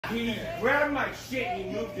He grabbed my shit and he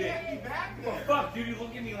moved it. Well, fuck, dude, you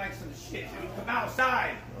look at me like some shit, dude. Come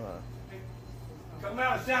outside. Come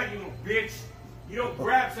outside, you little bitch. You don't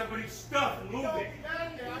grab somebody's stuff and move it.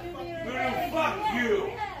 Dude, fuck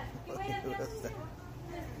you.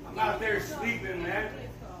 I'm out there sleeping, man.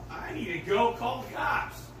 I need to go call the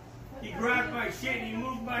cops. He grabbed my shit and he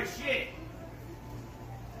moved my shit.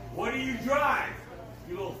 What do you drive?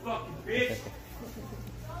 You little fucking bitch.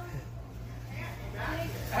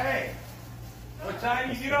 Hey, what time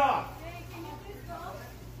you get off?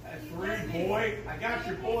 That's rude, boy. I got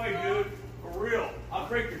your boy, dude. For real. I'll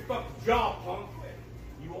break your fucking jaw, punk.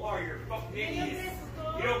 You are. You're a fucking idiot.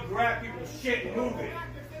 You don't grab people's shit and move it.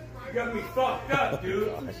 You got me fucked up,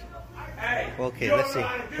 dude. Hey, okay, you let's see.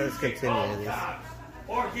 let's continue this.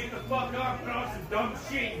 Or get the fuck up and put on some dumb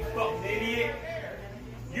shit, you fucking idiot.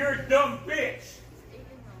 You're a dumb bitch.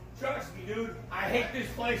 Trust me, dude. I hate this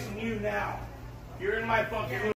place and you now. You're in my fucking room.